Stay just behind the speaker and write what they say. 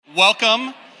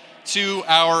Welcome to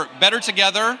our Better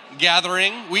Together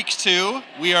gathering, week 2.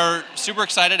 We are super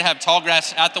excited to have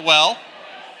Tallgrass at the Well.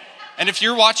 And if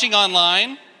you're watching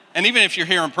online, and even if you're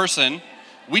here in person,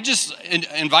 we just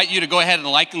invite you to go ahead and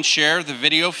like and share the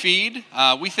video feed.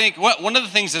 We think one of the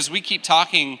things as we keep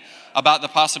talking about the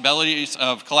possibilities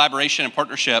of collaboration and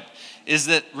partnership is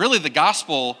that really the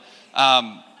gospel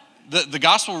the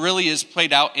gospel really is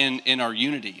played out in our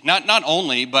unity. Not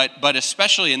only, but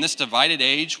especially in this divided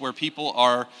age where people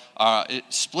are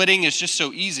splitting is just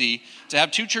so easy. To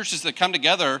have two churches that come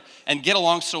together and get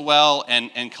along so well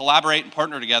and collaborate and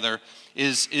partner together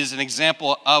is an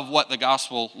example of what the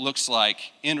gospel looks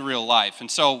like in real life.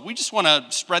 And so we just want to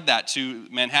spread that to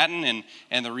Manhattan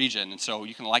and the region. And so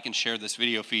you can like and share this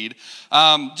video feed.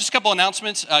 Just a couple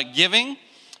announcements. Giving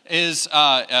is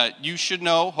you should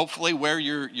know hopefully where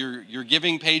your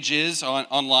giving page is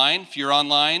online. If you're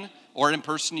online or in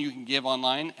person, you can give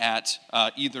online at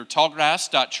either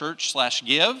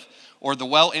tallgrass.church/give or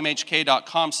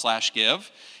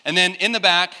thewellmhk.com/give. And then in the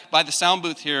back by the sound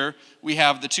booth here, we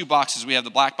have the two boxes. We have the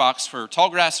black box for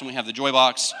Tallgrass and we have the joy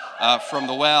box from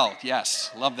the Well. Yes,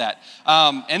 love that.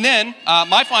 And then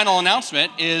my final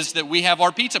announcement is that we have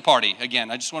our pizza party.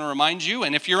 Again, I just want to remind you,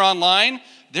 and if you're online,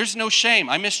 there's no shame.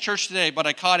 I missed church today, but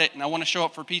I caught it and I want to show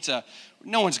up for pizza.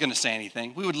 No one's going to say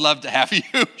anything. We would love to have you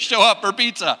show up for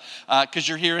pizza because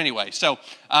you're here anyway. So,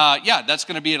 that's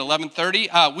going to be at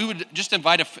 11:30. We would just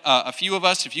invite a few of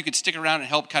us, if you could stick around and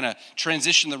help kind of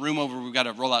transition the room over. We've got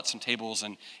to roll out some tables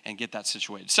and get that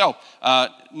situated. So,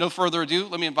 no further ado,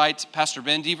 let me invite Pastor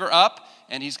Ben Deaver up,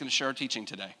 and he's going to share our teaching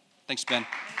today. Thanks, Ben.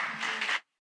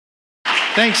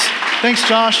 Thanks,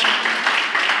 Josh.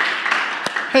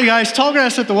 Hey guys,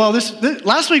 Tallgrass at the Well. This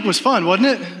last week was fun, wasn't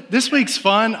it? This week's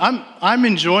fun. I'm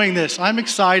enjoying this. I'm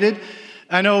excited.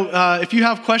 I know if you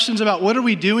have questions about what are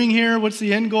we doing here, what's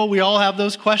the end goal, we all have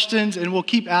those questions, and we'll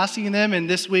keep asking them. And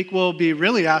this week we'll be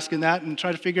really asking that and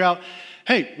try to figure out,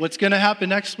 hey, what's going to happen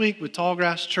next week with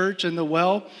Tallgrass Church and the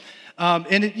Well?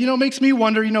 And it makes me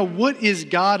wonder, what is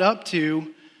God up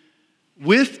to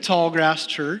with Tallgrass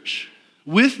Church,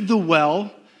 with the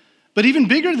Well, but even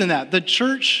bigger than that, the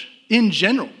church in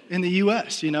general, in the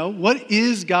U.S., what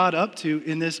is God up to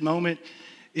in this moment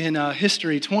in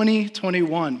history,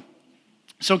 2021?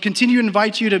 So continue to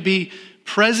invite you to be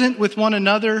present with one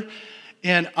another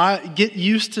and get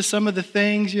used to some of the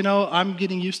things, I'm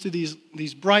getting used to these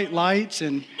bright lights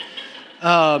and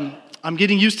I'm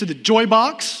getting used to the joy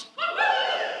box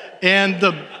and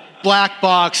the black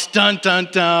box, dun, dun,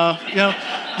 dun,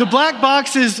 The black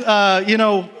box is,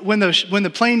 when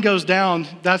the plane goes down,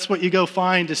 that's what you go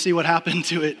find to see what happened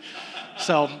to it.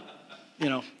 So,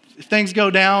 if things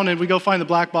go down and we go find the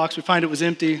black box, we find it was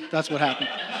empty, that's what happened.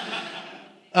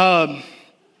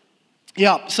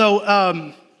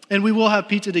 And we will have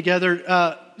pizza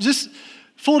together. Just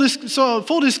full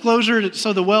disclosure,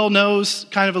 so the Well knows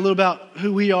kind of a little about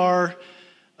who we are.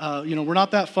 We're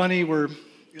not that funny, we're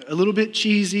a little bit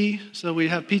cheesy, so we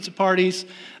have pizza parties.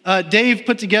 Dave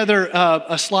put together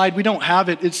a slide. We don't have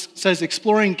it. It says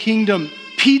Exploring Kingdom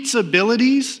Pizza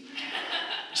Abilities.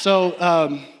 So,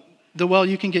 the Well,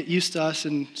 you can get used to us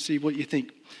and see what you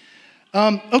think.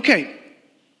 Okay,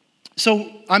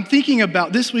 so I'm thinking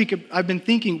about, this week I've been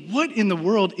thinking, what in the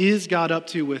world is God up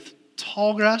to with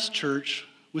Tallgrass Church,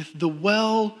 with the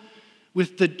Well,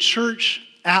 with the church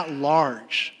at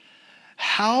large?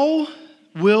 How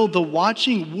will the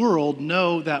watching world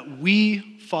know that we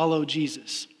follow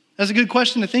Jesus? That's a good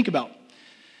question to think about.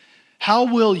 How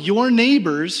will your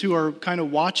neighbors who are kind of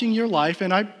watching your life,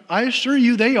 and I assure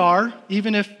you they are,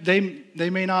 even if they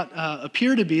may not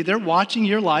appear to be, they're watching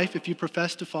your life if you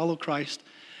profess to follow Christ.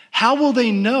 How will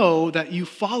they know that you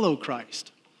follow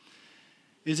Christ?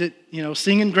 Is it,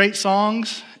 singing great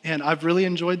songs? And I've really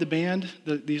enjoyed the band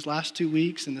these last 2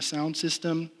 weeks and the sound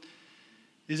system.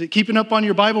 Is it keeping up on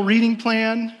your Bible reading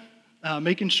plan?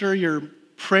 Making sure your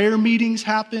prayer meetings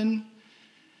happen?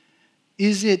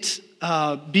 Is it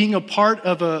being a part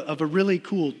of a really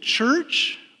cool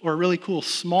church or a really cool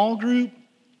small group?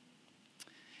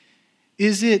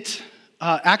 Is it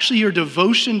actually your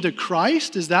devotion to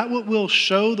Christ? Is that what will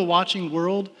show the watching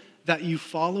world that you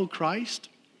follow Christ?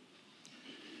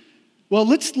 Well,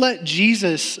 let's let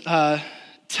Jesus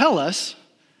tell us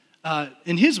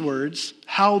in his words,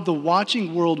 how the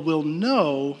watching world will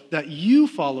know that you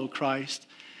follow Christ,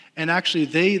 and actually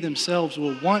they themselves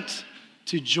will want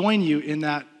to join you in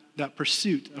that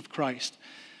pursuit of Christ.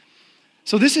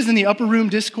 So this is in the upper room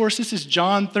discourse. This is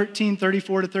John 13,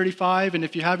 34 to 35. And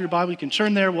if you have your Bible, you can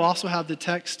turn there. We'll also have the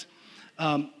text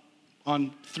on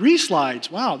 3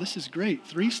 slides. Wow, this is great.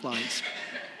 3 slides.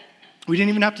 We didn't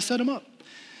even have to set them up.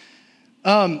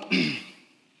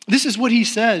 This is what he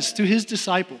says to his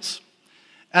disciples.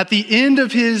 At the end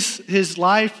of his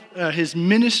life, his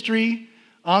ministry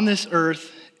on this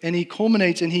earth, and he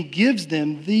culminates and he gives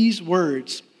them these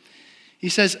words. He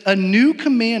says, "A new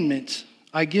commandment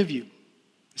I give you."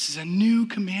 This is a new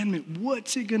commandment.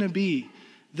 What's it going to be?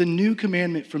 The new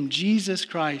commandment from Jesus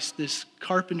Christ, this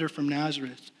carpenter from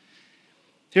Nazareth.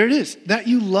 Here it is, that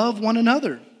you love one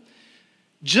another.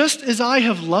 Just as I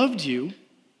have loved you.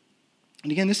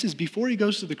 And again, this is before he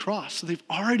goes to the cross. So they've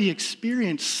already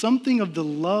experienced something of the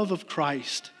love of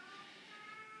Christ.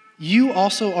 You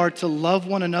also are to love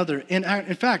one another. And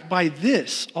in fact, by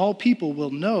this, all people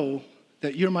will know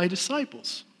that you're my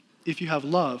disciples, if you have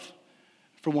love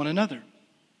for one another.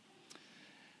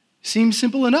 Seems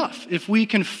simple enough. If we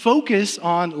can focus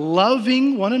on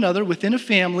loving one another within a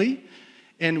family,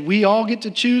 and we all get to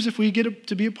choose if we get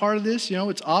to be a part of this,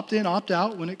 it's opt in, opt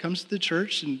out when it comes to the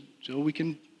church, and so we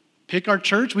can pick our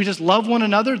church. We just love one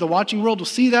another. The watching world will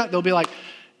see that. They'll be like,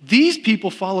 these people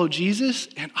follow Jesus,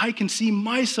 and I can see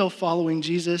myself following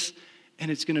Jesus, and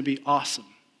it's going to be awesome.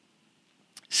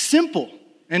 Simple,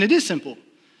 and it is simple,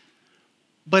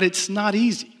 but it's not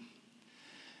easy.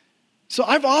 So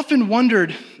I've often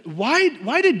wondered,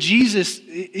 why did Jesus,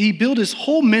 he build his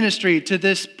whole ministry to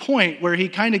this point where he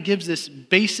kind of gives this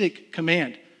basic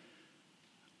command?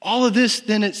 All of this,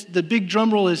 then it's the big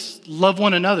drum roll is love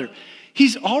one another.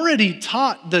 He's already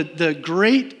taught the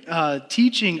great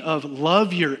teaching of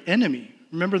love your enemy.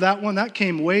 Remember that one? That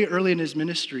came way early in his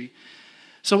ministry.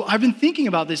 So I've been thinking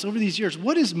about this over these years.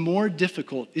 What is more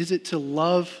difficult? Is it to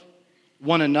love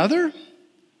one another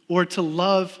or to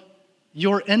love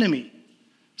your enemy?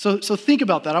 So think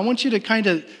about that. I want you to kind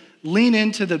of lean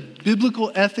into the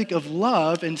biblical ethic of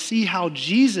love and see how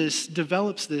Jesus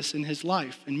develops this in his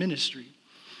life and ministry.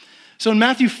 So in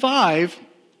Matthew 5,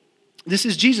 this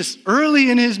is Jesus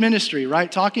early in his ministry,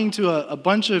 right? Talking to a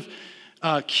bunch of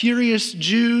curious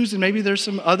Jews, and maybe there's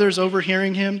some others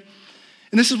overhearing him.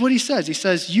 And this is what he says. He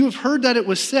says, "You have heard that it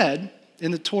was said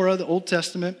in the Torah, the Old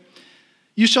Testament,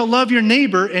 you shall love your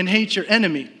neighbor and hate your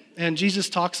enemy." And Jesus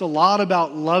talks a lot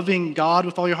about loving God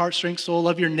with all your heart, strength, soul.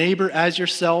 Love your neighbor as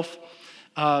yourself.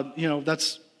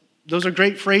 Those are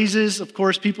great phrases. Of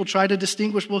course, people try to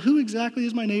distinguish, well, who exactly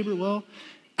is my neighbor? Well,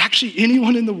 actually,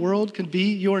 anyone in the world can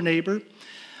be your neighbor.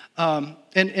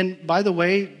 And by the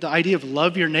way, the idea of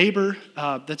love your neighbor,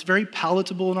 that's very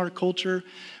palatable in our culture.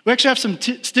 We actually have some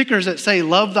stickers that say,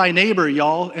 "Love thy neighbor,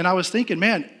 y'all." And I was thinking,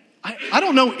 man, I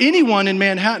don't know anyone in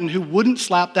Manhattan who wouldn't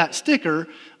slap that sticker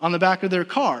on the back of their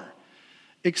car,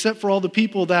 except for all the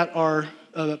people that are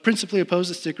principally opposed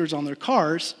to stickers on their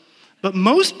cars. But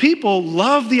most people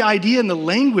love the idea and the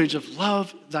language of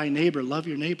love thy neighbor, love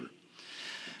your neighbor.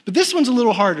 But this one's a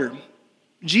little harder.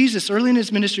 Jesus, early in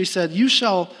his ministry, said,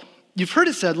 you've heard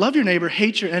it said, love your neighbor,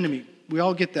 hate your enemy. We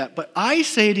all get that. But I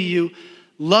say to you,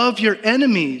 love your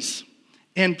enemies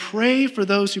and pray for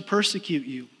those who persecute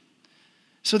you,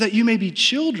 so that you may be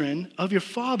children of your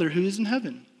Father who is in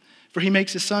heaven. For he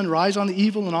makes his sun rise on the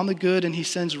evil and on the good, and he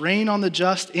sends rain on the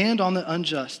just and on the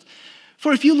unjust.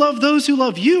 For if you love those who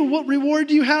love you, what reward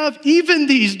do you have? Even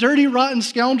these dirty, rotten,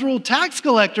 scoundrel tax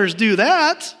collectors do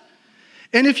that.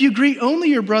 And if you greet only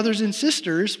your brothers and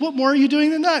sisters, what more are you doing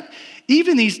than that?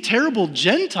 Even these terrible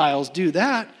Gentiles do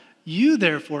that. You,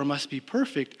 therefore, must be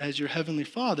perfect as your heavenly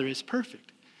Father is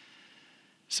perfect.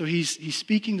 So he's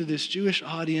speaking to this Jewish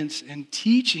audience and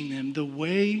teaching them the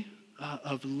way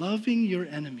of loving your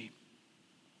enemy.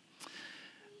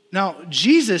 Now,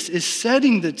 Jesus is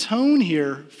setting the tone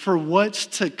here for what's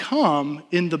to come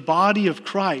in the body of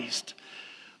Christ.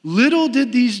 Little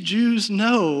did these Jews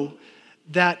know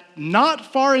that not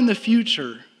far in the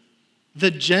future,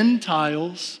 the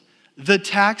Gentiles, the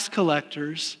tax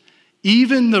collectors,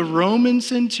 even the Roman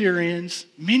centurions,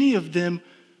 many of them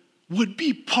would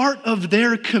be part of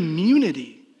their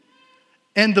community.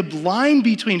 And the line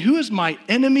between who is my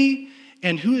enemy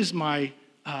and who is my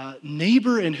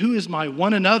neighbor and who is my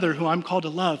one another who I'm called to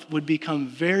love would become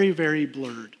very, very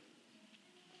blurred.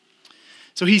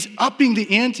 So he's upping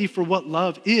the ante for what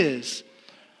love is,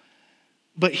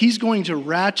 but he's going to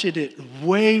ratchet it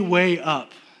way, way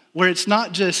up, where it's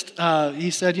not just,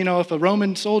 he said, if a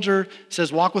Roman soldier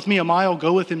says, walk with me a mile,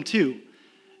 go with him too.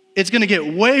 It's going to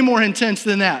get way more intense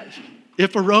than that.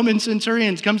 If a Roman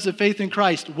centurion comes to faith in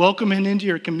Christ, welcome him into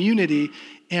your community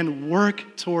and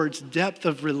work towards depth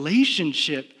of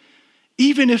relationship,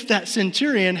 even if that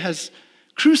centurion has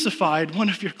crucified one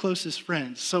of your closest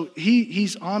friends. So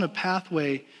he's on a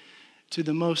pathway to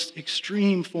the most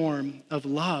extreme form of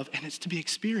love, and it's to be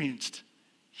experienced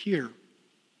here.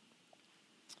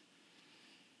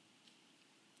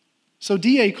 So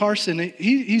D.A. Carson,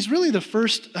 he's really the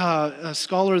first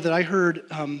scholar that I heard.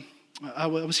 I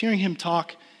was hearing him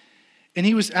talk, and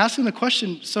he was asking the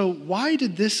question, so why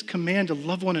did this command to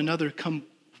love one another come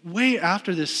way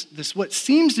after this what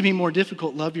seems to be more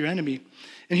difficult, love your enemy?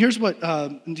 And here's what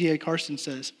D.A. Carson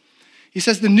says. He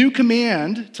says, the new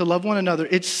command to love one another,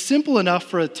 it's simple enough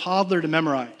for a toddler to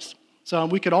memorize. So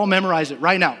we could all memorize it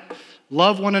right now.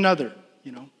 Love one another.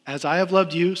 As I have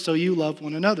loved you, so you love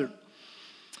one another.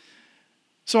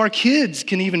 So our kids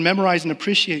can even memorize and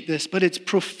appreciate this, but it's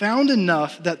profound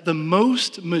enough that the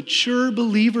most mature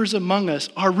believers among us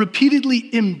are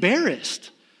repeatedly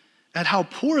embarrassed at how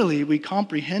poorly we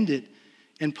comprehend it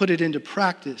and put it into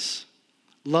practice.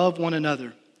 Love one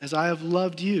another. As I have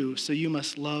loved you, so you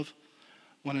must love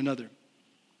one another.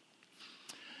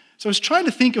 So I was trying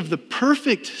to think of the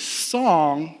perfect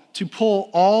song to pull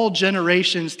all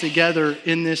generations together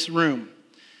in this room.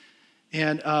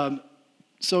 And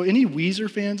so any Weezer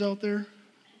fans out there?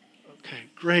 Okay,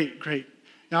 great.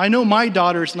 Now I know my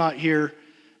daughter's not here,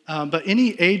 but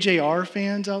any AJR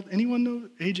fans out? Anyone know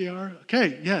AJR?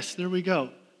 Okay, yes, there we go.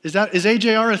 Is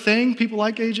AJR a thing? People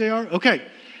like AJR? Okay.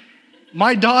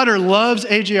 My daughter loves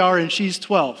AJR and she's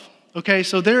 12. Okay,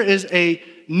 so there is a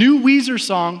new Weezer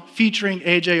song featuring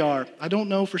AJR. I don't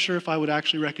know for sure if I would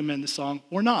actually recommend the song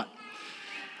or not.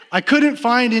 I couldn't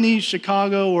find any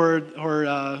Chicago or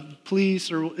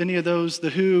Police or any of those, The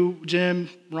Who, Jim,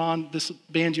 Ron, this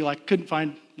band you like. Couldn't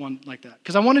find one like that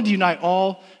because I wanted to unite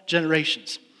all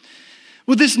generations.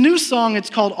 With this new song, it's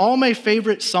called All My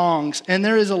Favorite Songs, and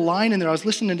there is a line in there. I was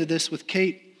listening to this with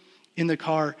Kate in the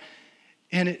car,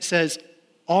 and it says,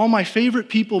 all my favorite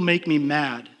people make me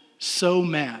mad, so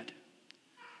mad.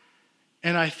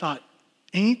 And I thought,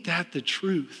 ain't that the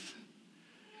truth?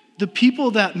 The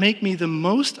people that make me the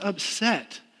most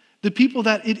upset, the people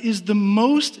that it is the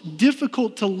most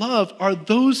difficult to love are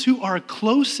those who are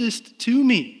closest to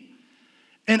me.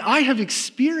 And I have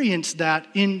experienced that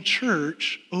in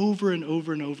church over and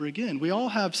over and over again. We all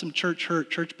have some church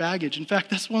hurt, church baggage. In fact,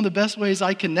 that's one of the best ways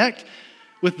I connect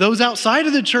with those outside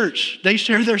of the church. They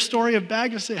share their story of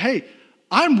baggage and say, hey,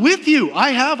 I'm with you.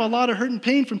 I have a lot of hurt and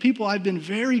pain from people I've been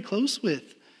very close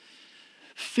with.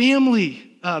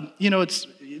 Family,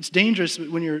 it's dangerous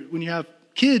when you have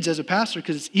kids as a pastor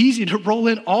because it's easy to roll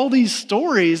in all these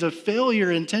stories of failure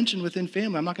and tension within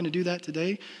family. I'm not going to do that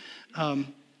today. I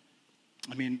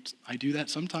do that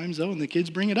sometimes though, and the kids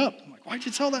bring it up. I'm like, why'd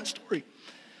you tell that story?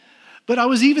 But I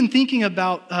was even thinking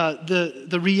about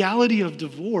the reality of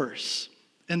divorce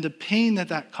and the pain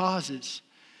that causes.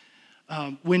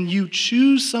 When you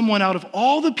choose someone out of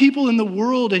all the people in the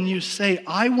world and you say,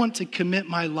 I want to commit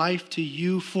my life to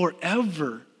you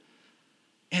forever.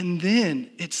 And then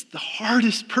it's the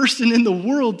hardest person in the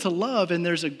world to love, and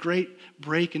there's a great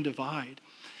break and divide.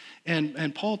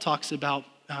 And Paul talks about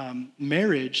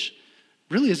marriage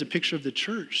really as a picture of the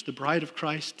church, the bride of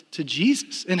Christ to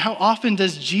Jesus. And how often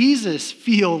does Jesus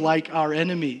feel like our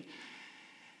enemy?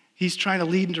 He's trying to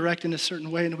lead and direct in a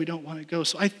certain way, and we don't want to go.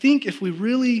 So I think if we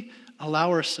really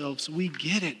allow ourselves, we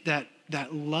get it,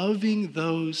 that loving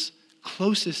those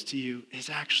closest to you is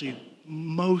actually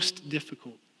most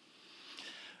difficult.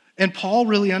 And Paul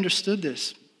really understood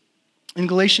this. In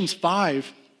Galatians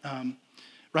 5,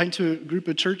 writing to a group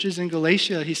of churches in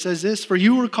Galatia, he says this, for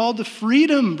you were called to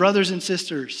freedom, brothers and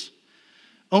sisters.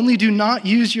 Only do not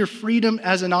use your freedom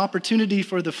as an opportunity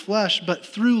for the flesh, but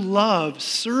through love,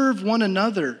 serve one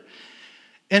another.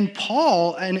 And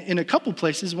Paul, and in a couple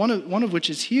places, one of which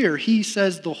is here, he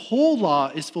says the whole law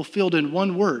is fulfilled in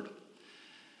one word.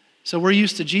 So we're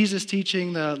used to Jesus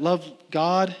teaching the love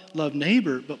God, love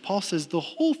neighbor, but Paul says the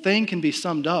whole thing can be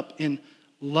summed up in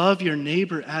love your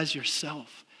neighbor as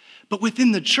yourself. But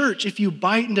within the church, if you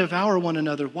bite and devour one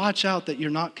another, watch out that you're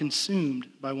not consumed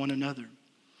by one another.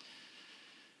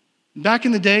 Back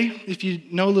in the day, if you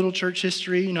know a little church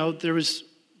history, there was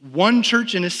one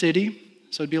church in a city.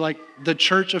 So it'd be like the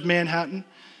Church of Manhattan.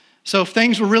 So if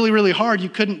things were really, really hard, you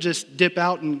couldn't just dip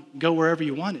out and go wherever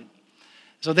you wanted.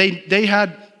 So they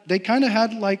kind of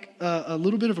had like a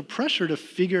little bit of a pressure to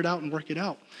figure it out and work it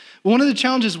out. But one of the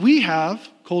challenges we have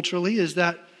culturally is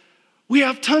that we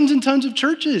have tons and tons of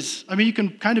churches. You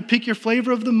can kind of pick your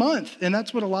flavor of the month, and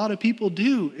that's what a lot of people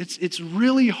do. It's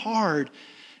really hard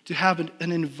to have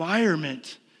an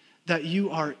environment that you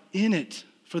are in it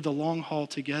for the long haul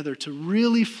together, to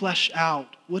really flesh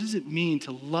out what does it mean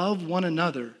to love one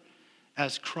another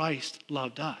as Christ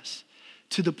loved us,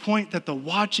 to the point that the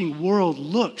watching world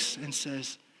looks and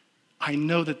says, I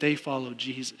know that they follow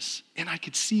Jesus, and I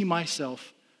could see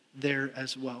myself there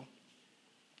as well.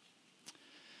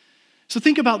 So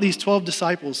think about these 12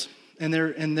 disciples and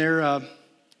their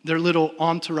their little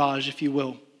entourage, if you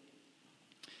will.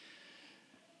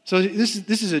 So this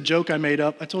is a joke I made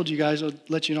up. I told you guys, I'll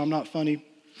let you know I'm not funny.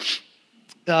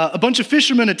 A bunch of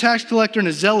fishermen, a tax collector, and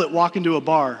a zealot walk into a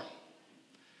bar.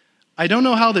 I don't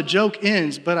know how the joke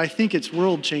ends, but I think it's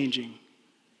world-changing.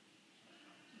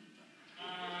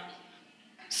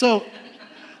 So,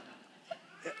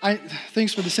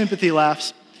 thanks for the sympathy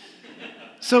laughs.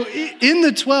 So in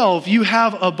the 12, you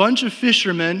have a bunch of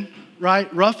fishermen,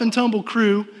 right? Rough and tumble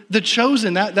crew. The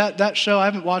Chosen, that show, I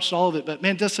haven't watched all of it, but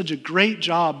man, it does such a great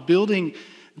job building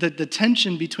the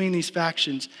tension between these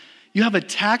factions. You have a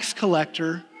tax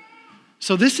collector.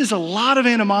 So this is a lot of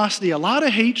animosity, a lot of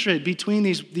hatred between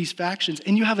these factions.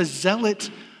 And you have a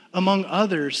zealot among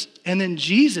others. And then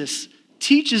Jesus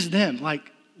teaches them,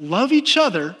 like, love each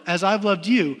other as I've loved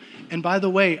you. And by the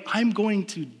way, I'm going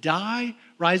to die,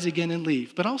 rise again, and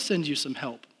leave. But I'll send you some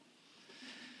help.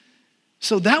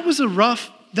 So that's a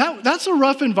rough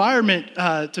environment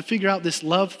to figure out this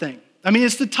love thing. I mean,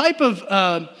 it's the type of,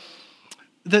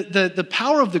 the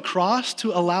power of the cross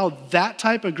to allow that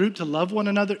type of group to love one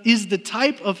another is the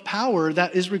type of power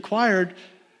that is required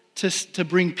to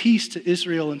bring peace to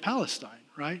Israel and Palestine,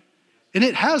 right? And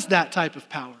it has that type of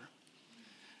power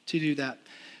to do that.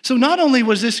 So not only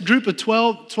was this group of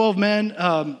 12 men,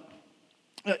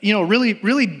 really,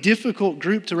 really difficult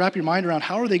group to wrap your mind around,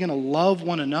 how are they going to love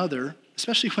one another,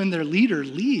 especially when their leader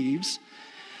leaves,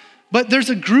 but there's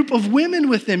a group of women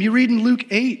with them. You read in Luke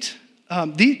 8,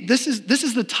 this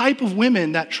is the type of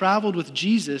women that traveled with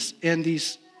Jesus and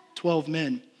these 12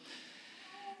 men.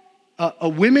 A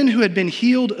women who had been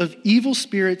healed of evil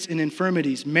spirits and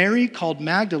infirmities. Mary, called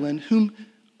Magdalene,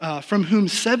 from whom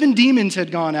 7 demons had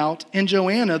gone out, and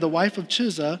Joanna, the wife of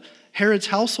Chuza, Herod's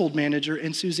household manager,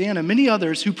 and Susanna, many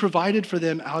others who provided for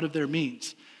them out of their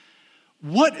means.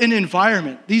 What an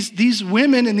environment. These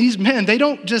women and these men, they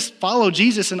don't just follow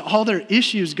Jesus and all their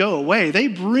issues go away. They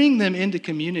bring them into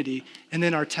community and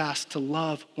then are tasked to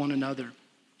love one another.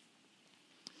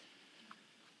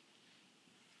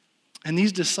 And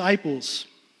these disciples,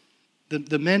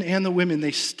 the men and the women,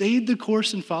 they stayed the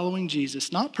course in following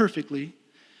Jesus, not perfectly,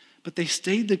 but they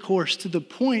stayed the course to the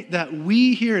point that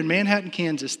we here in Manhattan,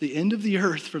 Kansas, the end of the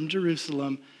earth from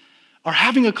Jerusalem, are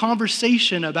having a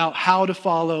conversation about how to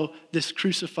follow this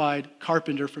crucified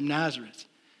carpenter from Nazareth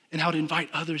and how to invite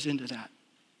others into that.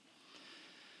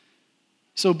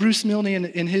 So Bruce Milne,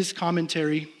 in his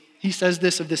commentary, he says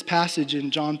this of this passage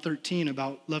in John 13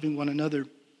 about loving one another.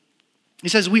 He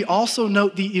says, we also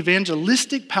note the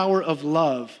evangelistic power of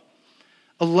love.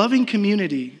 A loving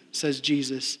community, says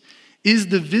Jesus, is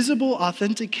the visible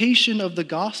authentication of the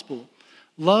gospel.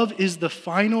 Love is the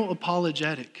final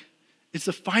apologetic. It's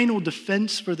the final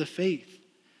defense for the faith,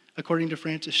 according to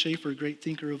Francis Schaeffer, a great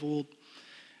thinker of old.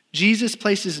 Jesus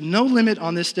places no limit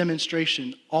on this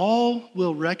demonstration. All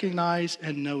will recognize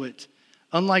and know it.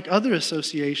 Unlike other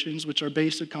associations, which are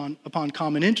based upon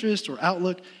common interest or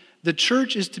outlook, the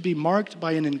church is to be marked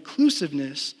by an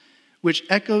inclusiveness which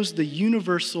echoes the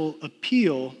universal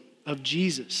appeal of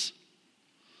Jesus.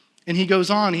 And he goes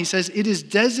on, he says, it is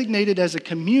designated as a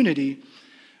community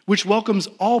which welcomes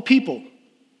all people,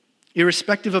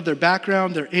 irrespective of their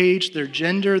background, their age, their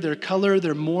gender, their color,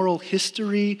 their moral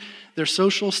history, their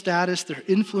social status, their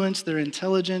influence, their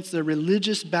intelligence, their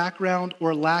religious background,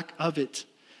 or lack of it.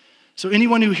 So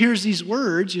anyone who hears these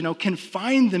words, can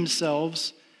find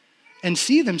themselves and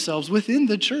see themselves within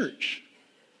the church.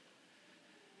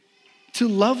 To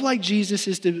love like Jesus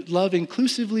is to love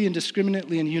inclusively,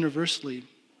 indiscriminately, and universally.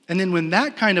 And then when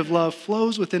that kind of love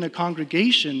flows within a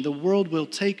congregation, the world will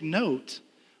take note,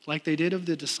 like they did of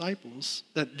the disciples,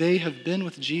 that they have been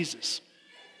with Jesus.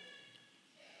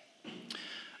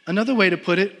 Another way to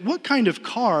put it, what kind of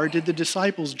car did the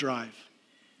disciples drive?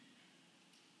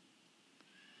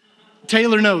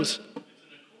 Taylor knows.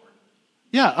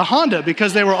 Yeah, a Honda,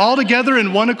 because they were all together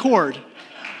in one accord.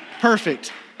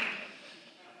 Perfect.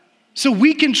 So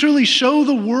we can truly show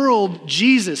the world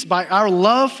Jesus by our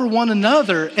love for one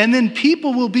another, and then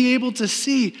people will be able to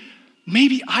see,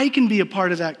 maybe I can be a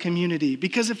part of that community,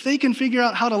 because if they can figure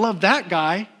out how to love that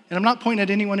guy, and I'm not pointing at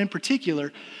anyone in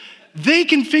particular, they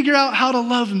can figure out how to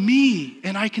love me,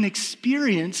 and I can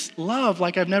experience love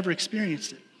like I've never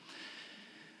experienced it.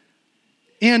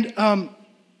 And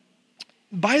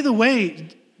by the way,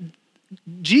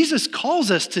 Jesus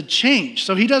calls us to change.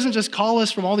 So he doesn't just call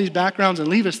us from all these backgrounds and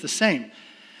leave us the same.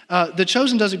 The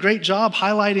Chosen does a great job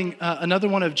highlighting another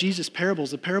one of Jesus'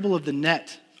 parables, the parable of the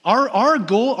net. Our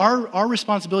goal, our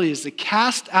responsibility is to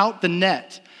cast out the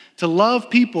net, to love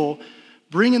people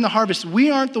bring in the harvest. We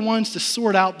aren't the ones to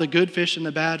sort out the good fish and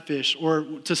the bad fish or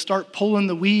to start pulling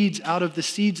the weeds out of the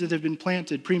seeds that have been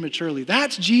planted prematurely.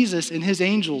 That's Jesus and his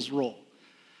angels' role.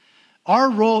 Our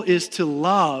role is to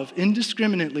love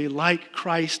indiscriminately like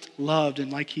Christ loved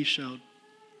and like he showed.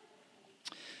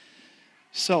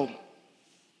 So,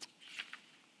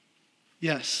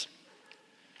 yes.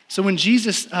 So when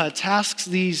Jesus tasks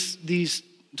these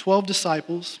 12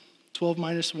 disciples, 12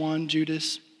 minus 1,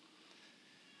 Judas,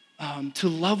 to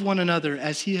love one another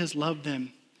as he has loved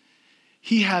them,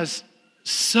 he has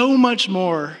so much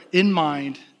more in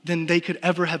mind than they could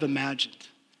ever have imagined.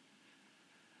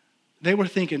 They were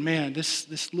thinking, man,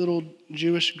 this little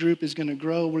Jewish group is going to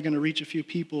grow. We're going to reach a few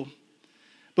people.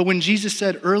 But when Jesus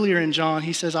said earlier in John,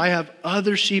 he says, I have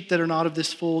other sheep that are not of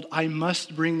this fold. I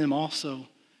must bring them also.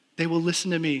 They will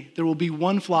listen to me. There will be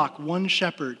one flock, one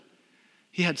shepherd.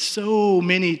 He had so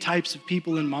many types of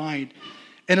people in mind.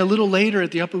 And a little later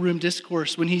at the upper room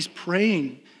discourse, when he's praying,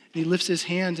 and he lifts his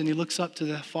hands and he looks up to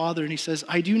the Father and he says,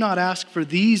 I do not ask for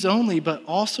these only, but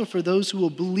also for those who will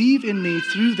believe in me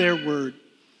through their word,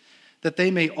 that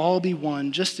they may all be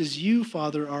one, just as you,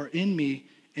 Father, are in me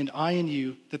and I in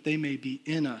you, that they may be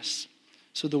in us,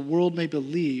 so the world may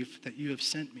believe that you have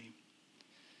sent me.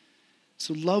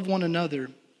 So love one another,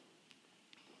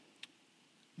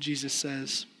 Jesus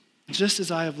says, just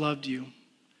as I have loved you.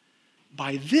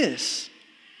 By this,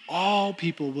 all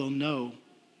people will know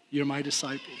you're my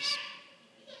disciples.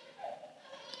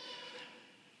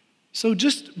 So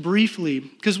just briefly,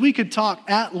 because we could talk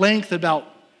at length about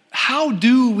how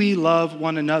do we love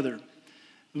one another.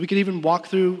 We could even walk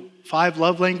through 5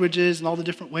 love languages and all the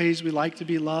different ways we like to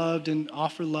be loved and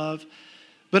offer love.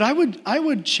 But I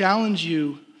would challenge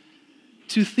you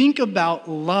to think about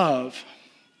love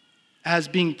as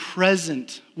being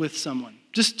present with someone.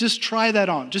 Just try that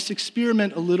on. Just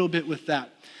experiment a little bit with that.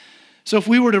 So if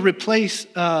we were to replace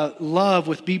love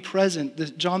with be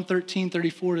present, John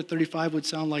 13:34-35 would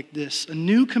sound like this. A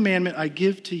new commandment I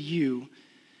give to you,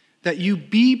 that you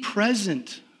be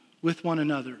present with one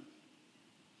another.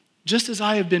 Just as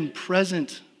I have been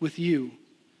present with you,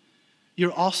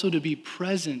 you're also to be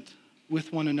present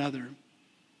with one another.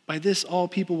 By this, all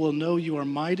people will know you are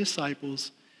my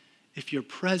disciples if you're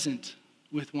present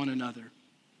with one another.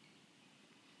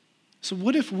 So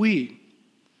what if we,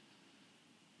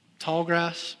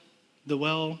 Tallgrass, the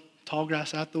well,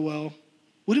 Tallgrass at the well,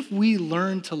 what if we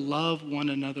learned to love one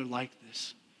another like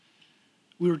this?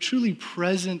 We were truly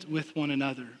present with one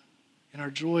another in our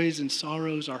joys and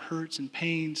sorrows, our hurts and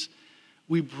pains.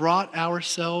 We brought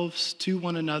ourselves to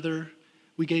one another.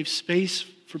 We gave space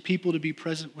for people to be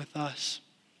present with us.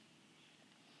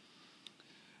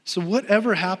 So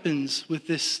whatever happens with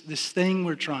this thing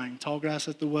we're trying, Tallgrass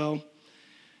at the well,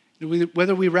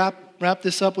 whether we wrap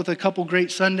this up with a couple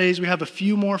great Sundays, we have a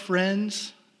few more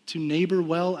friends to neighbor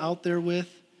well out there with,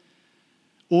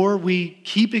 or we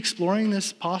keep exploring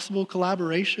this possible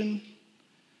collaboration,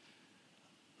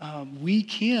 we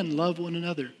can love one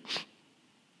another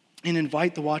and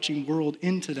invite the watching world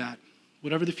into that.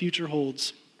 Whatever the future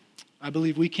holds, I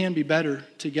believe we can be better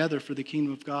together for the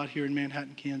kingdom of God here in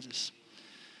Manhattan, Kansas.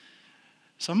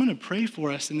 So I'm going to pray for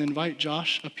us and invite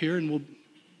Josh up here, and we'll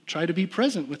try to be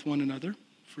present with one another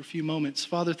for a few moments.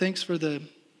 Father, thanks for the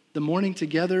morning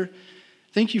together.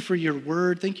 Thank you for your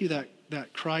word. Thank you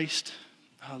that Christ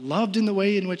loved in the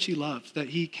way in which he loved, that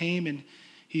he came and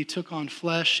he took on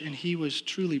flesh and he was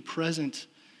truly present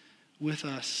with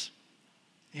us,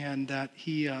 and that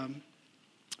he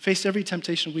faced every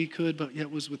temptation we could, but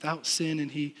yet was without sin, and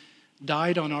he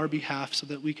died on our behalf so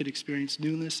that we could experience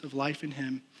newness of life in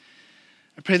him.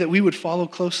 I pray that we would follow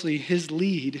closely his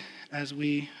lead as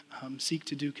we seek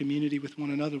to do community with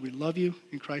one another. We love you.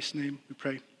 In Christ's name we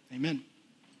pray. Amen.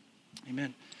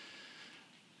 Amen.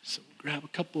 So grab a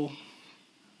couple.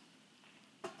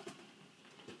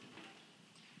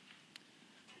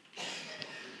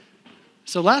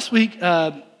 So last week,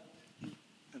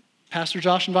 Pastor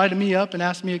Josh invited me up and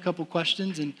asked me a couple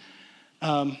questions, and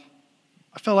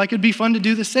I felt like it'd be fun to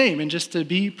do the same and just to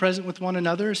be present with one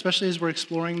another, especially as we're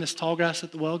exploring this Tallgrass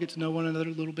at the well, get to know one another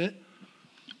a little bit.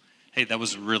 Hey, that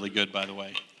was really good, by the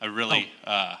way. I really,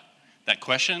 that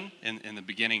question in the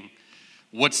beginning,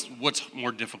 what's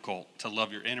more difficult, to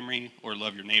love your enemy or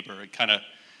love your neighbor?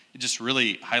 It just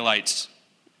really highlights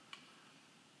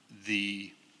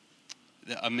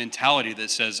a mentality that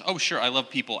says, oh, sure, I love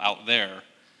people out there,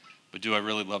 but do I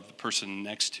really love the person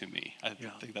next to me? I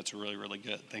think that's really, really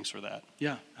good. Thanks for that.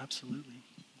 Yeah, absolutely.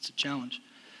 It's a challenge.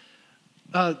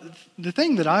 The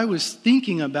thing that I was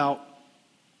thinking about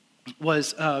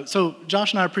was, so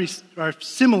Josh and I are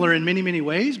similar in many, many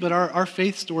ways, but our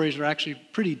faith stories are actually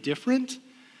pretty different.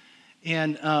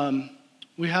 And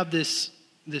we have this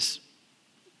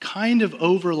kind of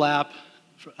overlap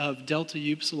of Delta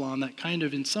Upsilon that kind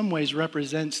of in some ways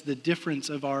represents the difference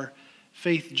of our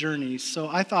faith journeys. So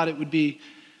I thought it would be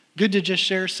good to just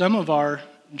share some of our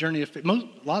journey of faith. A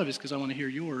lot of it's because I want to hear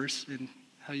yours and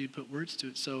how you put words to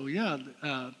it. So yeah,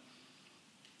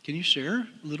 can you share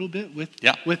a little bit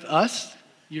with us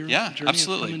your journey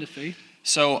absolutely. of coming to faith?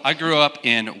 So I grew up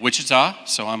in Wichita,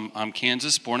 so I'm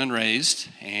Kansas born and raised,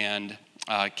 and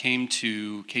came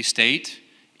to K-State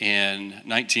in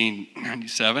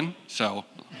 1997, so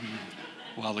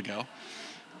a while ago.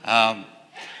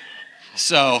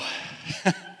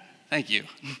 Thank you.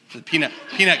 The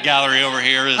peanut gallery over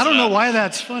here is... I don't know why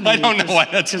that's funny. I don't know why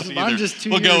that's funny I'm either. just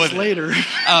 2 we'll years later.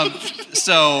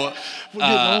 So we're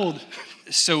getting old.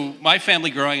 So my family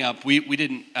growing up, we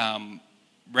didn't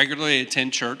regularly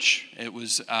attend church. It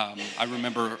was, I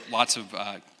remember lots of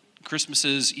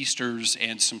Christmases, Easters,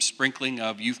 and some sprinkling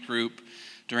of youth group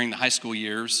during the high school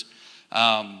years.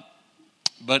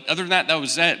 But other than that, that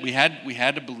was it. We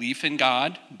had a belief in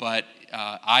God, but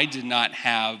I did not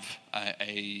have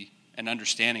an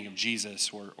understanding of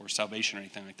Jesus or salvation or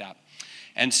anything like that.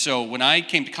 And so when I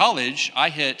came to college, I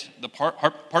hit the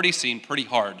party scene pretty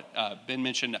hard. Ben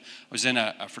mentioned I was in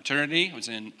a fraternity, I was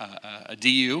in a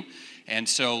DU, and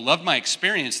so loved my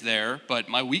experience there, but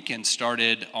my weekend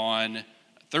started on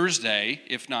Thursday,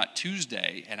 if not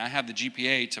Tuesday, and I have the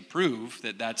GPA to prove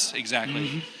that that's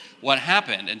exactly what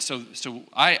happened. And so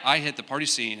I hit the party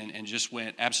scene and just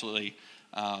went absolutely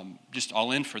just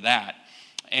all in for that.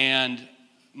 And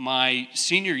my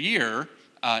senior year,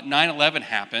 9/11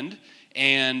 happened,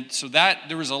 and so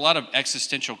there was a lot of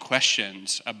existential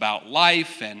questions about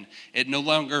life, and it no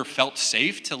longer felt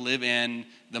safe to live in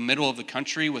the middle of the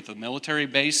country with a military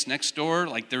base next door.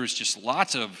 Like there was just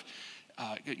lots of,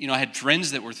 I had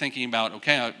friends that were thinking about,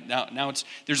 okay, now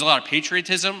there's a lot of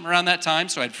patriotism around that time.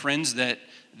 So I had friends that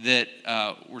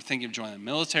were thinking of joining the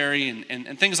military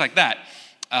and things like that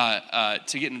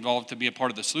to get involved to be a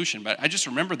part of the solution. But I just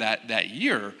remember that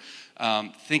year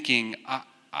thinking,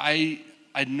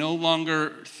 I no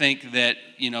longer think that,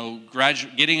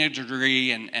 getting a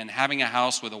degree and having a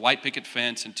house with a white picket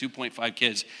fence and 2.5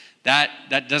 kids,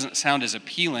 that doesn't sound as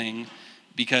appealing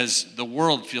because the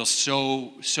world feels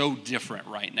so different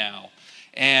right now.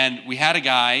 And we had a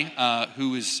guy who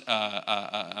was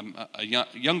a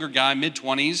younger guy,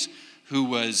 mid-20s, who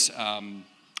was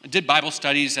did Bible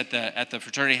studies at the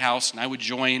fraternity house, and I would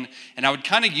join, and I would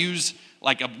kind of use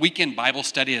like a weekend Bible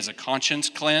study as a conscience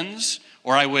cleanse,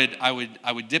 or I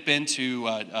would dip into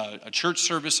a church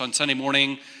service on Sunday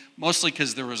morning, mostly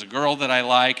because there was a girl that I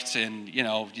liked, and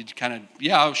you'd kind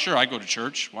of, sure, I go to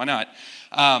church, why not?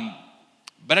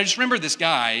 But I just remember this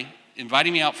guy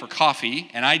inviting me out for coffee,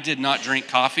 and I did not drink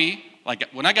coffee. Like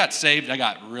when I got saved, I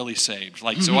got really saved.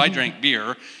 Like so, I drank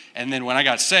beer, and then when I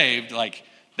got saved, like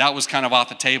that was kind of off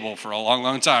the table for a long,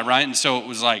 long time, right? And so it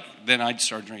was like then I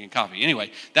started drinking coffee.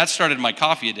 Anyway, that started my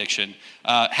coffee addiction.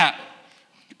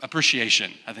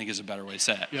 Appreciation, I think, is a better way to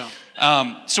say it.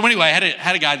 Yeah. So anyway, I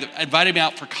had a guy that invited me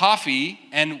out for coffee,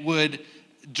 and would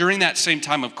during that same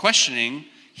time of questioning,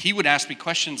 he would ask me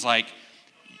questions like,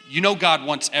 God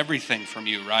wants everything from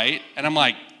you, right? And I'm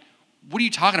like, what are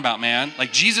you talking about, man?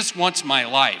 Like, Jesus wants my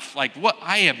life. Like, what?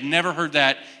 I have never heard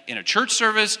that in a church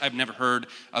service. I've never heard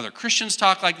other Christians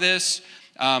talk like this.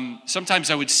 Sometimes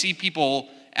I would see people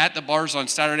at the bars on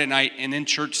Saturday night and in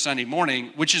church Sunday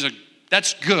morning,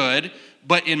 that's good.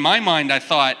 But in my mind, I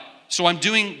thought, so I'm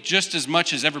doing just as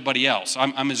much as everybody else.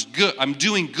 I'm as good. I'm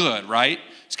doing good, right?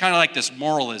 It's kind of like this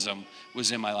moralism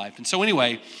was in my life. And so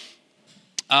anyway,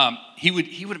 he would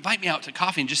invite me out to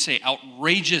coffee and just say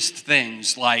outrageous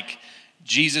things like,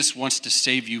 Jesus wants to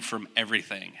save you from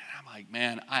everything. And I'm like,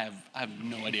 man, I have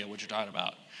no idea what you're talking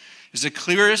about. It's the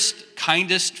clearest,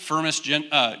 kindest, firmest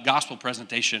gospel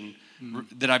presentation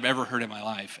that I've ever heard in my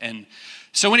life. And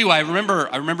so anyway, I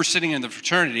remember sitting in the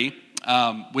fraternity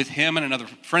with him and another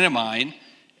friend of mine,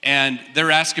 and they're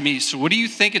asking me, so what do you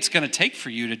think it's going to take for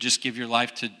you to just give your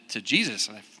life to Jesus?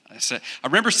 And I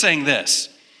remember saying this,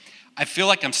 I feel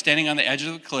like I'm standing on the edge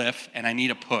of the cliff and I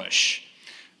need a push.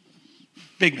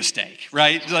 Big mistake,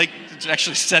 right? Like,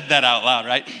 actually said that out loud,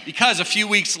 right? Because a few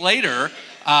weeks later,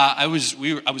 I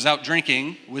was out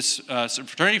drinking with some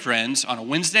fraternity friends on a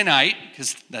Wednesday night,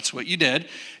 because that's what you did,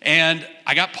 and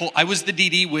I got pulled. I was the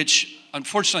DD, which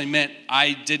unfortunately meant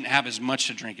I didn't have as much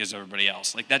to drink as everybody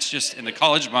else. Like, that's just, in the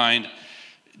college mind,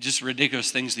 just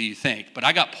ridiculous things that you think. But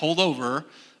I got pulled over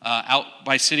out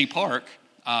by City Park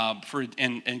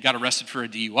and got arrested for a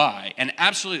DUI, and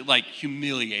absolutely like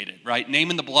humiliated, right? Name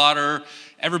in the blotter,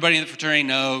 everybody in the fraternity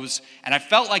knows, and I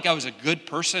felt like I was a good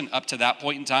person up to that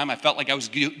point in time. I felt like I was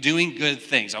doing good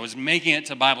things. I was making it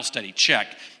to Bible study, check.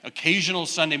 Occasional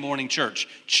Sunday morning church,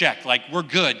 check. Like, we're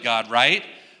good, God, right?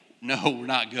 No, we're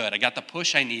not good. I got the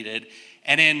push I needed,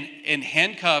 and in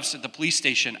handcuffs at the police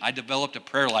station, I developed a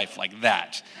prayer life like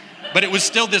that. But it was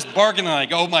still this bargain,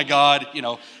 like, oh my God,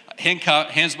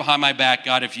 hands behind my back,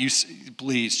 God, if you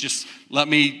please just let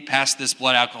me pass this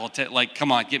blood alcohol like,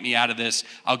 come on, get me out of this.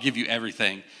 I'll give you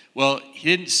everything. Well,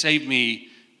 he didn't save me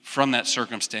from that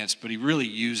circumstance, but he really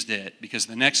used it, because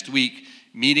the next week,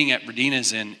 meeting at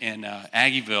Radina's in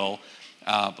Aggieville,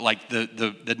 like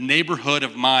the neighborhood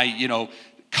of my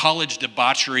college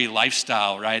debauchery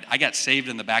lifestyle, right? I got saved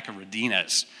in the back of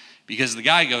Radina's, because the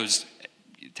guy goes,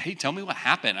 hey, tell me what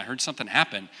happened. I heard something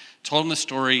happen. Told him the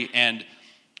story, and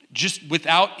just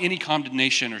without any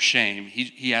condemnation or shame,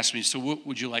 he asked me, so what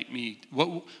would you like me, what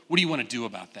do you want to do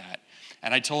about that?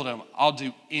 And I told him, I'll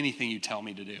do anything you tell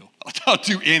me to do. I'll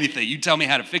do anything. You tell me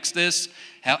how to fix this,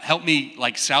 help me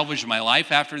like salvage my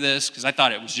life after this, because I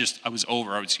thought it was I was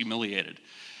over, I was humiliated.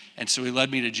 And so he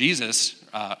led me to Jesus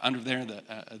under there in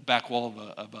the back wall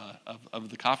of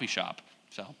the coffee shop.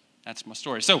 So that's my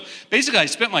story. So basically I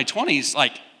spent my 20s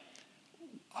like,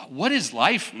 what is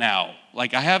life now?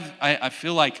 Like I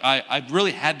feel like I've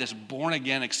really had this born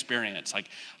again experience. Like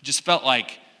I just felt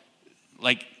like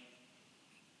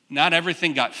not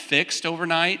everything got fixed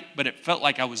overnight, but it felt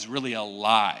like I was really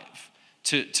alive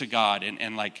to God,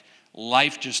 and like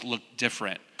life just looked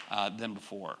different than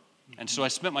before. And so I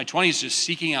spent my 20s just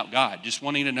seeking out God, just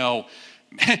wanting to know,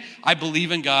 I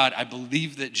believe in God. I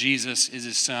believe that Jesus is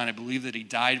his son. I believe that he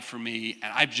died for me.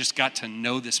 And I've just got to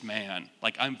know this man.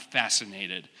 Like, I'm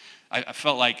fascinated. I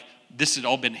felt like this had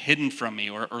all been hidden from me,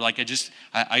 or like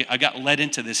I got led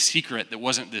into this secret that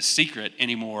wasn't this secret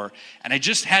anymore. And I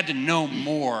just had to know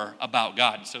more about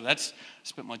God. So I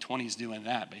spent my 20s doing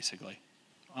that, basically.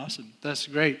 Awesome. That's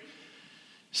great.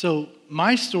 So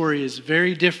my story is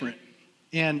very different.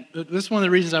 And this is one of the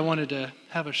reasons I wanted to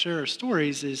have a share of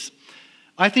stories is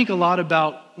I think a lot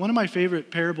about, one of my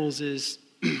favorite parables is,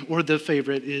 or the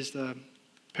favorite is the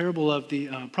parable of the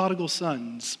prodigal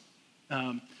sons.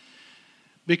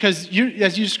 Because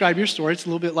as you describe your story, it's a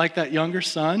little bit like that younger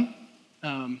son,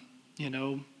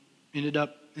 ended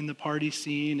up in the party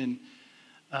scene.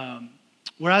 And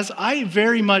whereas I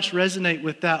very much resonate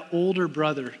with that older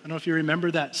brother. I don't know if you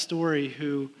remember that story,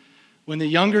 who, when the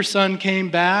younger son came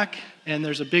back and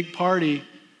there's a big party,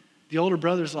 the older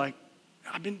brother's like,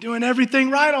 I've been doing everything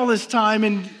right all this time,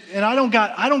 and I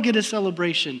don't get a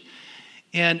celebration.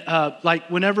 And like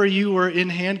whenever you were in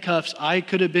handcuffs, I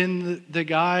could have been the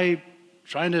guy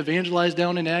trying to evangelize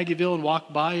down in Aggieville and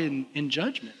walk by in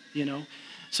judgment,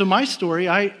 So my story,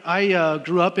 I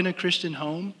grew up in a Christian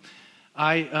home.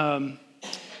 I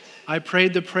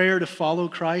prayed the prayer to follow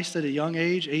Christ at a young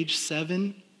age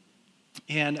 7.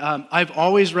 And I've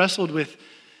always wrestled with,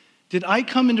 did I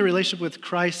come into relationship with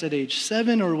Christ at age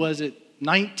 7, or was it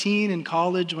 19 in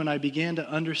college when I began to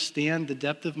understand the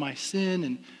depth of my sin?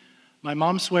 And my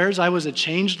mom swears I was a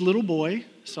changed little boy,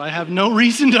 so I have no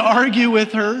reason to argue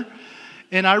with her.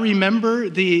 And I remember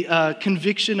the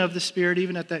conviction of the Spirit,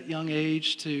 even at that young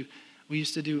age. We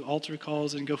used to do altar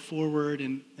calls and go forward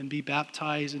and be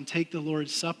baptized and take the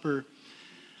Lord's Supper.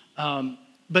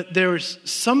 But there was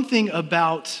something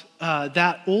about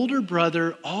that older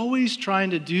brother always trying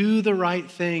to do the right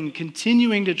thing,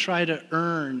 continuing to try to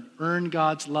earn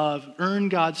God's love, earn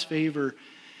God's favor,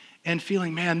 and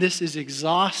feeling, man, this is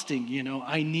exhausting.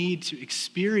 I need to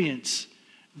experience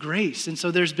grace. And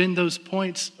so there's been those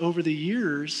points over the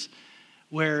years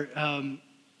where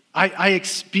I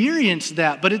experienced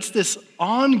that, but it's this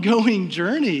ongoing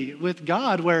journey with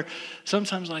God where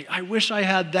sometimes I wish I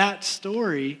had that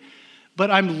story. But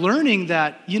I'm learning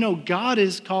that, God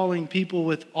is calling people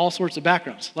with all sorts of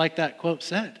backgrounds, like that quote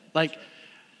said. Like,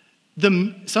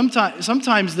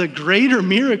 sometimes the greater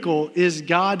miracle is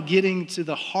God getting to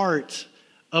the heart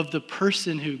of the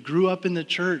person who grew up in the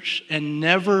church and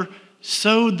never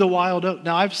sowed the wild oat.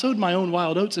 Now, I've sowed my own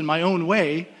wild oats in my own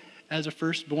way as a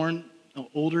firstborn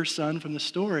older son from the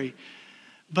story,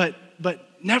 but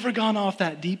never gone off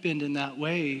that deep end in that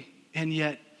way, and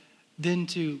yet then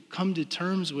to come to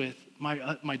terms with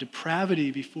my depravity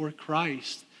before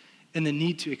Christ and the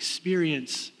need to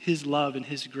experience his love and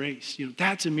his grace.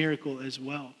 That's a miracle as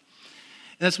well.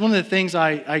 And that's one of the things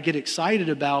I get excited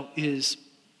about is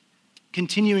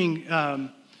continuing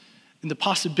and the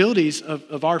possibilities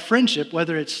of our friendship,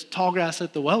 whether it's Tallgrass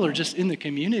at the Well or just in the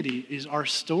community, is our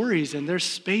stories, and there's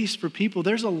space for people.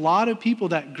 There's a lot of people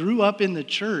that grew up in the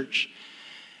church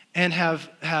and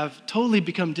have totally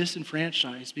become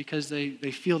disenfranchised because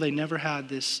they feel they never had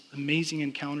this amazing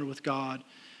encounter with God,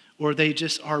 or they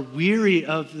just are weary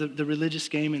of the religious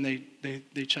game and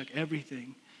they check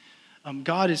everything.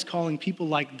 God is calling people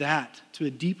like that to a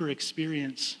deeper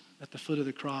experience at the foot of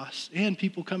the cross, and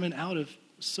people coming out of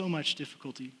so much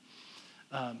difficulty,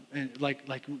 and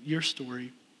like your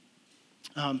story.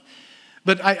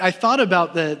 But I thought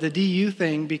about the DU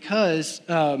thing because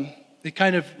it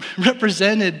kind of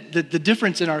represented the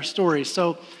difference in our stories.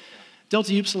 So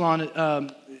Delta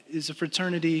Upsilon is a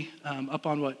fraternity up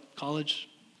on what, college?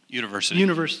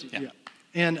 University, yeah.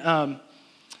 And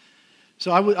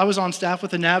so I was on staff with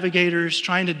the Navigators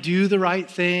trying to do the right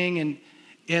thing,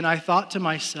 and I thought to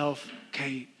myself,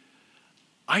 okay,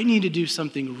 I need to do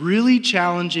something really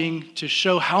challenging to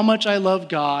show how much I love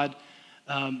God.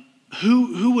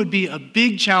 Who would be a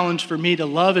big challenge for me to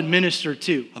love and minister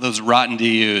to? All those rotten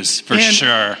DUs, for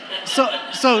sure.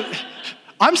 So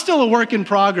I'm still a work in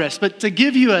progress, but to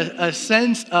give you a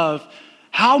sense of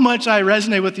how much I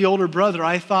resonate with the older brother,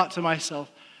 I thought to myself,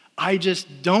 I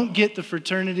just don't get the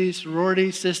fraternity,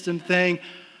 sorority system thing.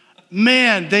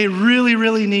 Man, they really,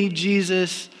 really need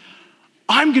Jesus.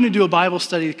 I'm going to do a Bible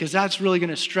study because that's really going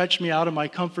to stretch me out of my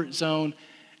comfort zone.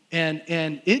 And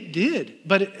it did.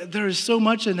 But there is so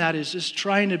much in that is just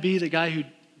trying to be the guy who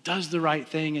does the right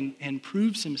thing and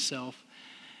proves himself.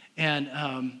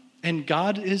 And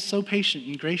God is so patient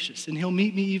and gracious, and he'll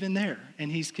meet me even there.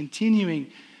 And he's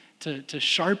continuing to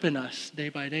sharpen us day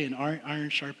by day, and iron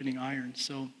sharpening iron.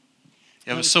 So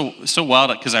it was so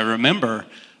wild because I remember,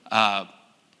 I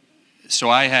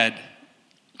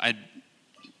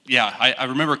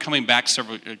remember coming back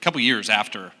a couple years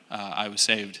after I was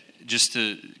saved, just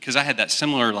because I had that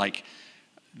similar, like,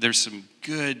 there's some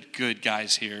good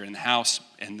guys here in the house,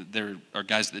 and there are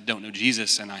guys that don't know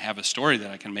Jesus, and I have a story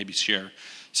that I can maybe share.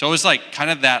 So it was like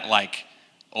kind of that like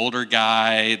older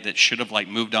guy that should have like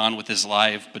moved on with his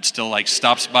life, but still like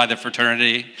stops by the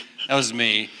fraternity. That was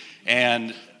me.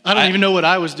 And I don't even know what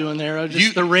I was doing there. I was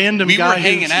just the random guy. We were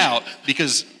hanging out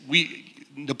because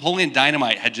Napoleon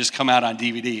Dynamite had just come out on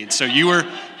DVD, and so you were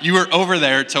over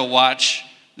there to watch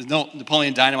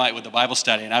Napoleon Dynamite with the Bible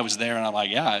study, and I was there, and I'm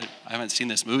like, yeah, I haven't seen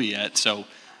this movie yet. So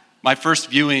my first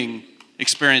viewing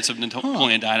experience of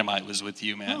Napoleon Dynamite was with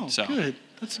you, man. Oh, so good.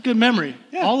 That's a good memory.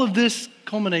 Yeah. All of this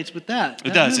culminates with that.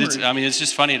 It does. It's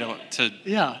just funny to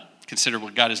consider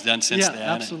what God has done since then.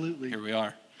 Yeah, absolutely. Here we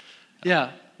are.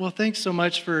 Yeah. Well, thanks so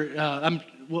much for.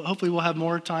 Hopefully, we'll have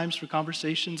more times for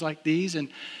conversations like these. And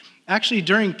actually,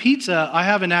 during pizza, I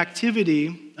have an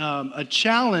activity, a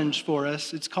challenge for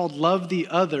us. It's called Love the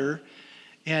Other.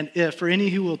 And for any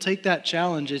who will take that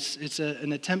challenge, it's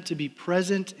an attempt to be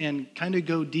present and kind of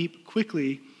go deep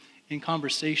quickly in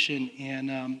conversation.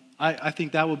 And I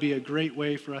think that will be a great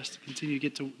way for us to continue to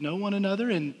get to know one another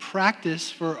and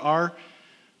practice for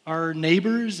our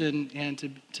neighbors and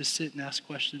to sit and ask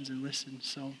questions and listen.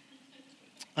 So,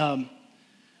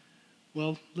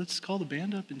 well, let's call the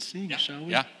band up and sing, shall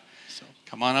we? Yeah. So.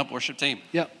 Come on up, worship team.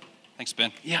 Yep. Thanks,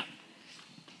 Ben. Yeah.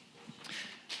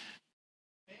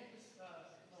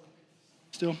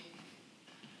 Still.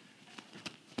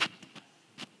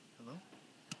 Hello?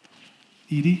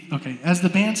 Edie? Okay. As the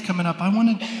band's coming up, I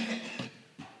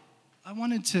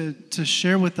wanted to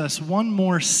share with us one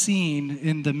more scene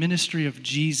in the ministry of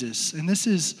Jesus. And this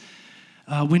is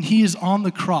when he is on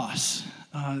the cross.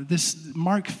 This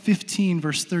Mark 15,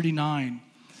 verse 39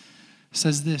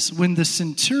 says this: when the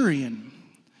centurion,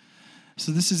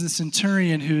 so this is the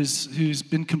centurion who's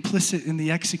been complicit in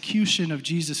the execution of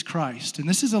Jesus Christ. And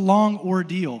this is a long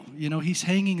ordeal. You know, he's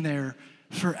hanging there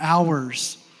for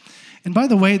hours. And by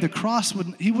the way, the cross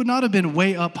he would not have been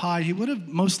way up high. He would have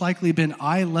most likely been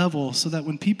eye level, so that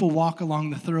when people walk along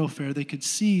the thoroughfare, they could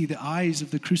see the eyes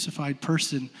of the crucified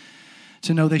person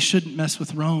to know they shouldn't mess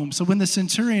with Rome. So when the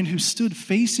centurion who stood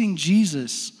facing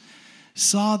Jesus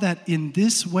saw that in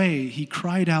this way he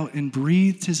cried out and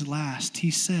breathed his last, he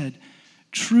said,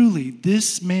 "Truly,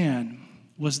 this man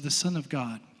was the Son of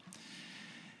God."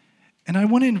 And I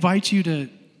want to invite you to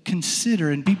consider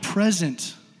and be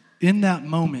present in that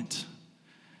moment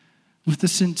with the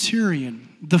centurion,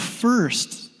 the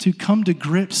first to come to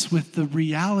grips with the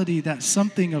reality that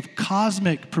something of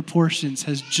cosmic proportions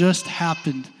has just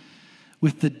happened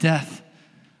with the death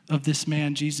of this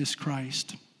man, Jesus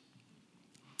Christ.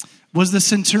 Was the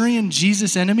centurion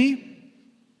Jesus' enemy?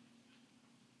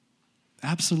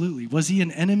 Absolutely. Was he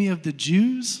an enemy of the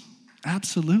Jews?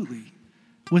 Absolutely.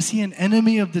 Was he an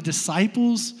enemy of the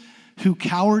disciples who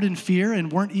cowered in fear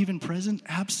and weren't even present?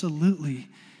 Absolutely.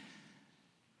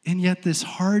 And yet this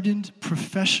hardened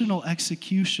professional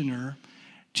executioner,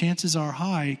 chances are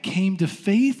high, came to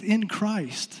faith in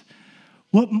Christ.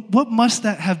 What must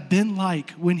that have been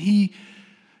like when he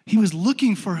was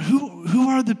looking for who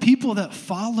are the people that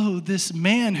follow this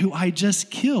man who I just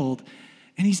killed?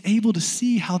 And he's able to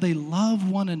see how they love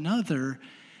one another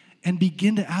and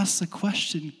begin to ask the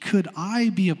question, could I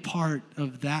be a part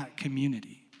of that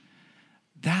community?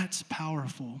 That's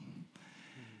powerful.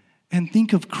 And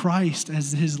think of Christ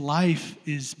as his life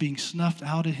is being snuffed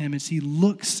out of him as he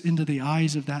looks into the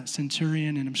eyes of that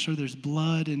centurion, and I'm sure there's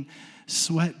blood and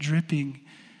sweat dripping.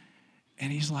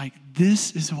 And he's like,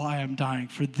 this is why I'm dying,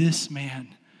 for this man.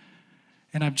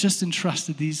 And I've just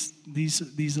entrusted these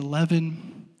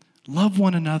 11, love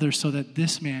one another so that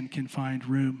this man can find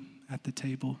room at the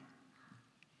table.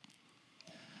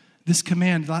 This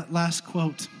command, last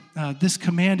quote, this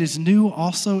command is new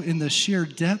also in the sheer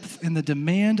depth and the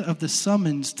demand of the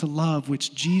summons to love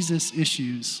which Jesus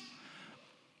issues.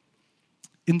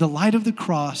 In the light of the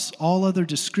cross, all other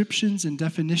descriptions and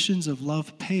definitions of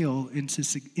love pale into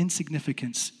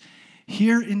insignificance.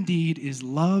 Here indeed is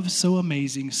love so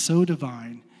amazing, so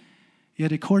divine.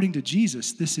 Yet according to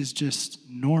Jesus, this is just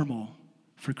normal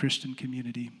for Christian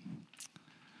community.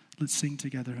 Let's sing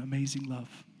together, Amazing Love.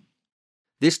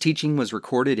 This teaching was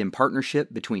recorded in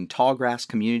partnership between Tallgrass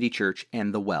Community Church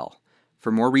and The Well.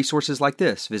 For more resources like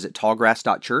this, visit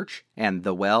tallgrass.church and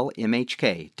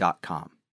thewellmhk.com.